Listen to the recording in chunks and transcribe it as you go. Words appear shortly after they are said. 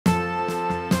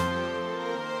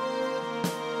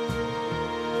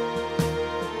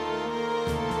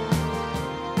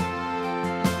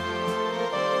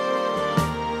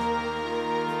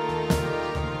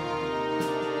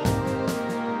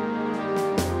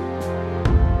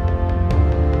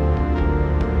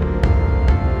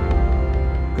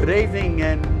Good evening,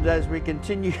 and as we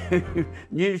continue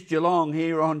News Geelong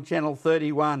here on Channel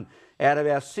 31 out of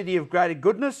our city of greater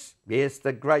goodness, yes,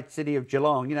 the great city of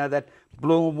Geelong, you know, that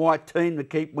blue and white team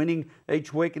that keep winning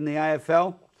each week in the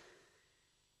AFL.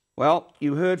 Well,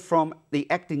 you heard from the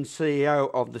acting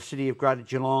CEO of the city of greater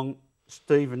Geelong,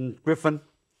 Stephen Griffin,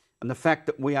 and the fact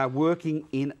that we are working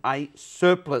in a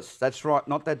surplus. That's right,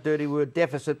 not that dirty word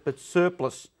deficit, but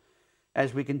surplus.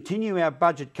 As we continue our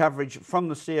budget coverage from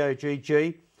the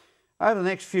COGG, over the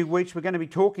next few weeks we're going to be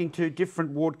talking to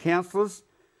different ward councillors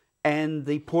and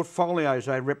the portfolios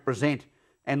they represent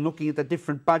and looking at the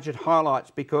different budget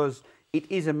highlights, because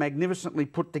it is a magnificently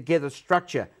put together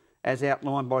structure as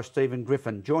outlined by Stephen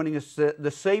Griffin. Joining us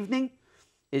this evening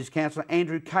is Councillor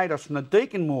Andrew Pt2 from the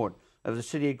Deakin Ward of the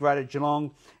City of Greater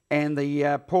Geelong and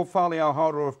the portfolio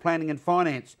holder of Planning and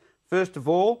Finance. First of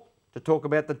all, to talk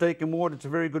about the Deakin Ward, it's a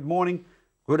very good morning,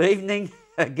 good evening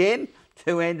again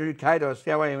to Andrew Pt2.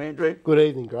 How are you, Andrew? Good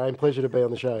evening, Graham. Pleasure to be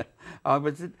on the show.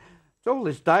 It's all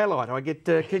this daylight. I get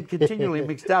continually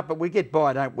mixed up, but we get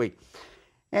by, don't we?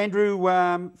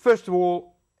 Andrew, first of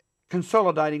all,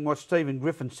 consolidating what Stephen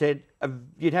Griffin said,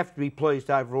 you'd have to be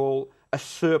pleased overall, a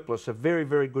surplus, a very,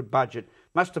 very good budget.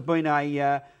 Must have been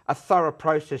a thorough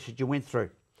process that you went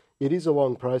through. It is a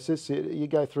long process. You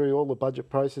go through all the budget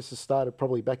processes, started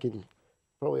probably back in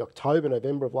October,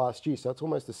 November of last year. So it's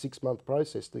almost a 6-month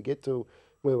process to get to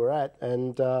where we're at.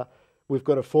 And we've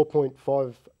got a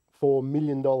 $4.54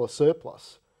 million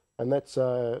surplus. And that's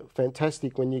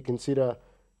fantastic when you consider,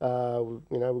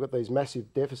 we've got these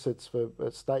massive deficits for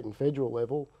state and federal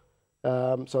level.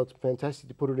 So it's fantastic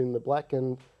to put it in the black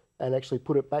and actually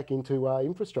put it back into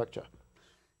infrastructure.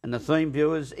 And the theme,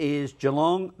 viewers, is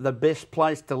Geelong, the best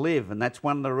place to live. And that's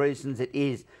one of the reasons it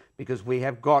is, because we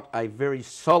have got a very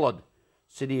solid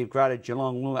City of Greater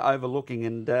Geelong overlooking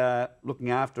and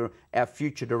looking after our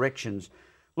future directions.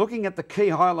 Looking at the key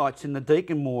highlights in the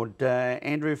Deakin Ward,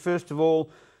 Andrew, first of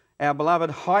all, our beloved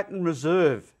Highton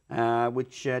Reserve,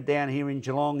 which down here in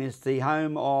Geelong is the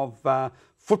home of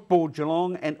Football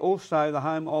Geelong and also the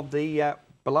home of the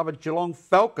beloved Geelong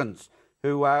Falcons,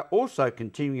 who are also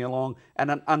continuing along at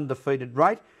an undefeated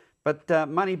rate, but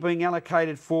money being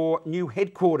allocated for new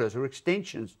headquarters or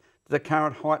extensions to the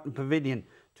current Highton Pavilion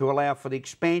to allow for the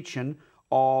expansion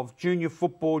of junior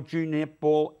football, junior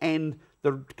netball and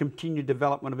the continued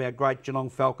development of our great Geelong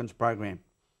Falcons program.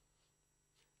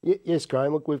 Yes,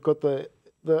 Graham. Look, we've got the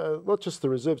not just the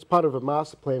reserves, part of a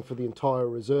master plan for the entire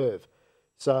reserve.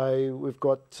 So we've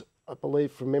got, I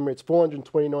believe from memory, it's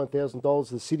 $429,000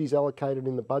 the city's allocated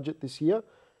in the budget this year,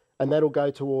 and that'll go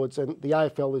towards, and the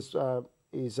AFL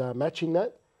is matching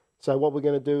that. So what we're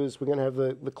going to do is we're going to have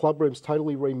the club rooms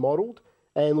totally remodelled.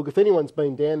 And look, if anyone's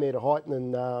been down there to Highton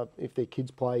and if their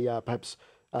kids play perhaps,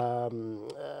 I'm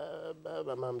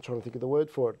trying to think of the word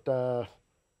for it.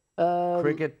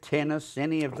 Cricket, tennis,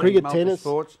 any of the cricket, tennis,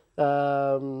 sports.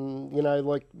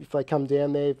 Like if they come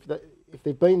down there, if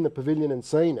they've been in the pavilion and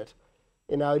seen it,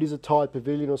 it is a tied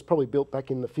pavilion. It was probably built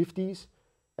back in the 50s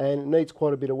and it needs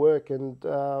quite a bit of work, and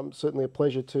certainly a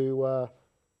pleasure to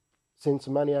send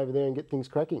some money over there and get things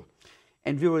cracking.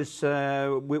 And viewers,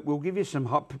 we'll give you some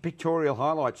pictorial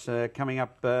highlights coming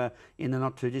up in the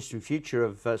not too distant future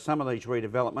of some of these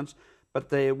redevelopments. But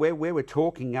where we're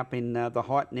talking up in the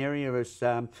Highton area is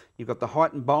you've got the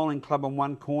Highton Bowling Club on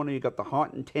one corner, you've got the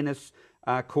Highton Tennis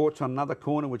courts on another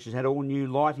corner, which has had all new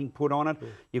lighting put on it.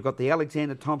 You've got the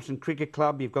Alexander Thompson Cricket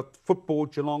Club, you've got Football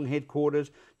Geelong headquarters,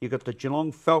 you've got the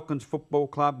Geelong Falcons Football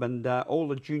Club and all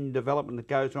the junior development that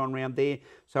goes on around there.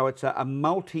 So it's a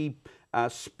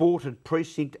multi-sported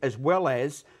precinct, as well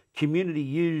as community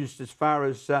used as far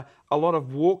as a lot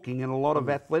of walking and a lot of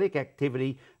athletic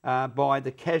activity by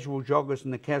the casual joggers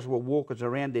and the casual walkers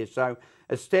around there. So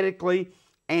aesthetically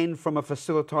and from a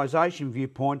facilitisation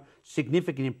viewpoint,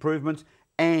 significant improvements.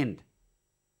 And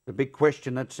the big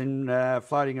question that's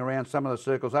floating around some of the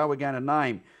circles, are we going to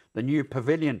name the new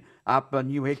pavilion up, a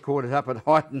new headquarters up at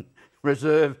Highton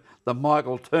Reserve, the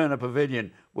Michael Turner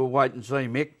Pavilion? We'll wait and see,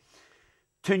 Mick.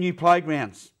 2 new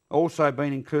playgrounds also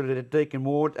been included at Deakin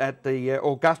Ward at the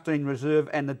Augustine Reserve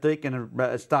and the Deakin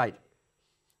Estate.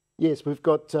 Yes, we've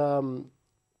got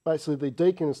basically the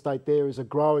Deakin Estate there is a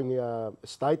growing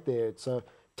estate there. It's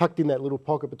tucked in that little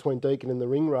pocket between Deakin and the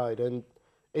Ring Road, and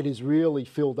it is really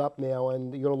filled up now,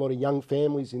 and you've got a lot of young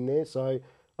families in there. So it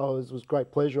was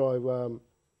great pleasure. I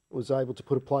was able to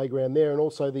put a playground there, and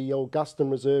also the Augustine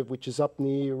Reserve, which is up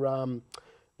near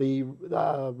the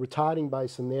retarding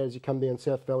basin there as you come down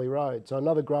South Valley Road. So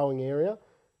another growing area,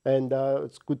 and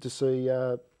it's good to see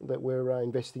that we're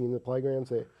investing in the playgrounds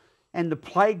there. And the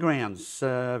playgrounds,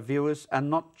 viewers, are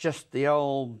not just the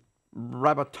old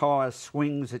rubber tyre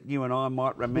swings that you and I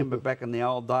might remember back in the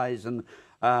old days, and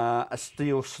a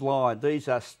steel slide. These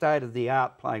are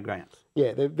state-of-the-art playgrounds.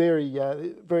 Yeah, they're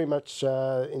very much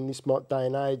in this day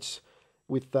and age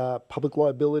with public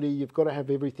liability. You've got to have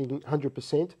everything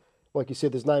 100%. Like you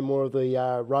said, there's no more of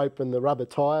the rope and the rubber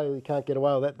tyre. You can't get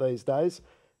away with that these days.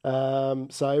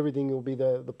 So everything will be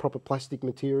the proper plastic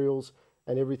materials,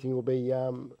 and everything will be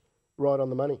right on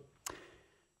the money.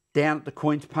 Down at the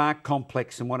Queen's Park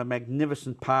complex, and what a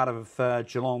magnificent part of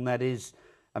Geelong that is.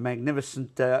 A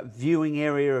magnificent viewing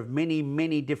area of many,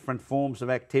 many different forms of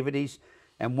activities.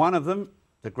 And one of them,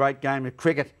 the great game of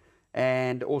cricket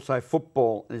and also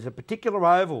football. There's a particular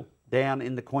oval down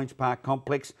in the Queen's Park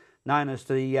complex known as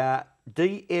the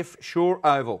DF Shore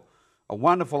Oval. A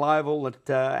wonderful oval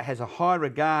that has a high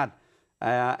regard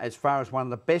as far as one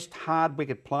of the best hard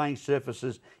wicket playing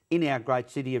surfaces in our great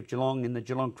city of Geelong, in the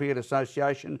Geelong Cricket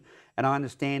Association. And I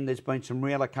understand there's been some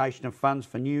reallocation of funds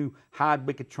for new hard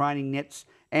wicket training nets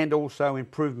and also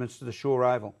improvements to the Shore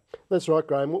Oval. That's right,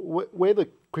 Graham. Where the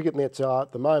cricket nets are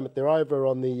at the moment, they're over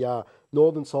on the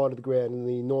northern side of the ground in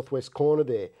the northwest corner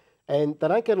there. And they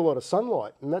don't get a lot of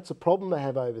sunlight, and that's a problem they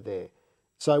have over there.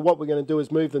 So what we're going to do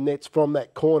is move the nets from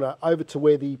that corner over to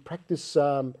where the practice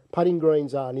putting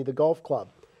greens are near the golf club.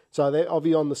 So they're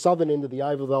obviously on the southern end of the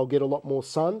oval, they'll get a lot more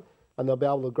sun, and they'll be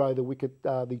able to grow the wicket,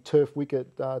 the turf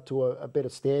wicket to a better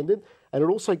standard. And it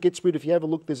also gets rid, if you have a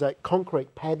look, there's a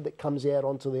concrete pad that comes out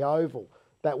onto the oval.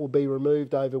 That will be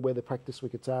removed over where the practice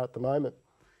wickets are at the moment.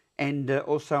 And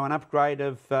also an upgrade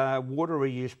of water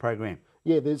reuse program.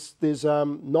 Yeah, there's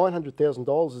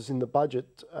 $900,000 is in the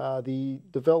budget. The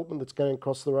development that's going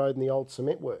across the road in the old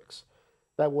cement works,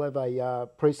 that will have a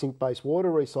precinct-based water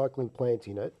recycling plant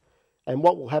in it. And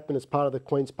what will happen as part of the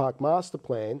Queen's Park Master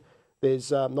Plan, there's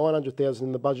 $900,000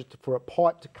 in the budget for a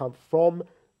pipe to come from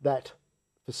that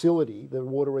facility, the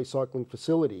water recycling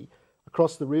facility,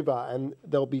 across the river, and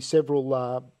there'll be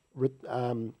several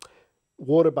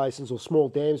water basins or small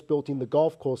dams built in the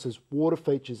golf course as water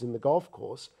features in the golf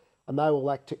course, and they will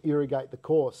act to irrigate the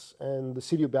course. And the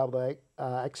city will be able to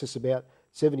access about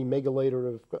 70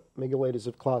 megalitres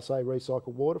of Class A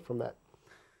recycled water from that.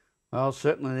 Well,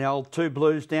 certainly the old two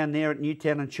Blues down there at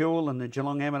Newtown and Chewell, and the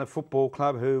Geelong Amateur Football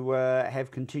Club, who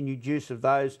have continued use of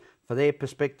those for their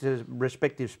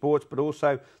respective sports, but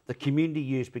also the community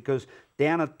use, because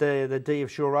down at the DF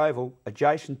Shore Oval,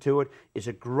 adjacent to it, is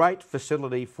a great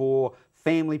facility for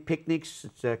family picnics.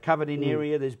 It's a covered-in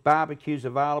area. There's barbecues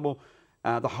available.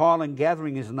 The Highland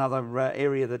Gathering is another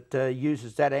area that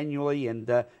uses that annually,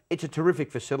 and it's a terrific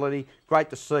facility. Great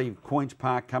to see Queen's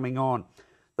Park coming on.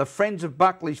 The Friends of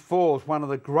Buckley's Falls, one of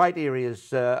the great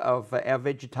areas of our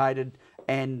vegetated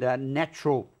and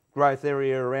natural growth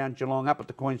area around Geelong, up at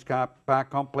the Queen's Park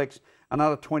complex.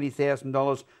 Another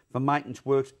 $20,000 for maintenance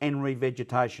works and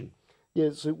revegetation. Yeah,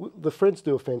 so the Friends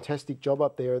do a fantastic job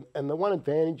up there, and the one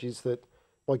advantage is that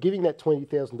by giving that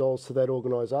 $20,000 to that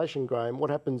organisation, Graham,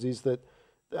 what happens is that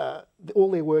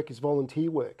all their work is volunteer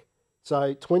work.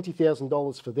 So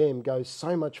 $20,000 for them goes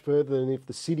so much further than if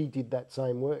the city did that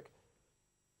same work.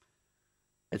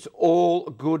 It's all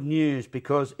good news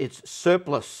because it's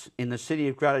surplus in the City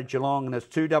of Greater Geelong, and it's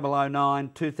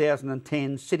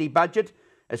 2009-2010 city budget.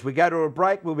 As we go to a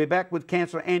break, we'll be back with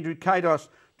Councillor Andrew Kados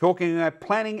talking about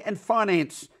planning and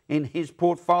finance in his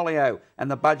portfolio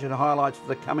and the budget highlights for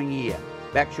the coming year.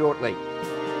 Back shortly.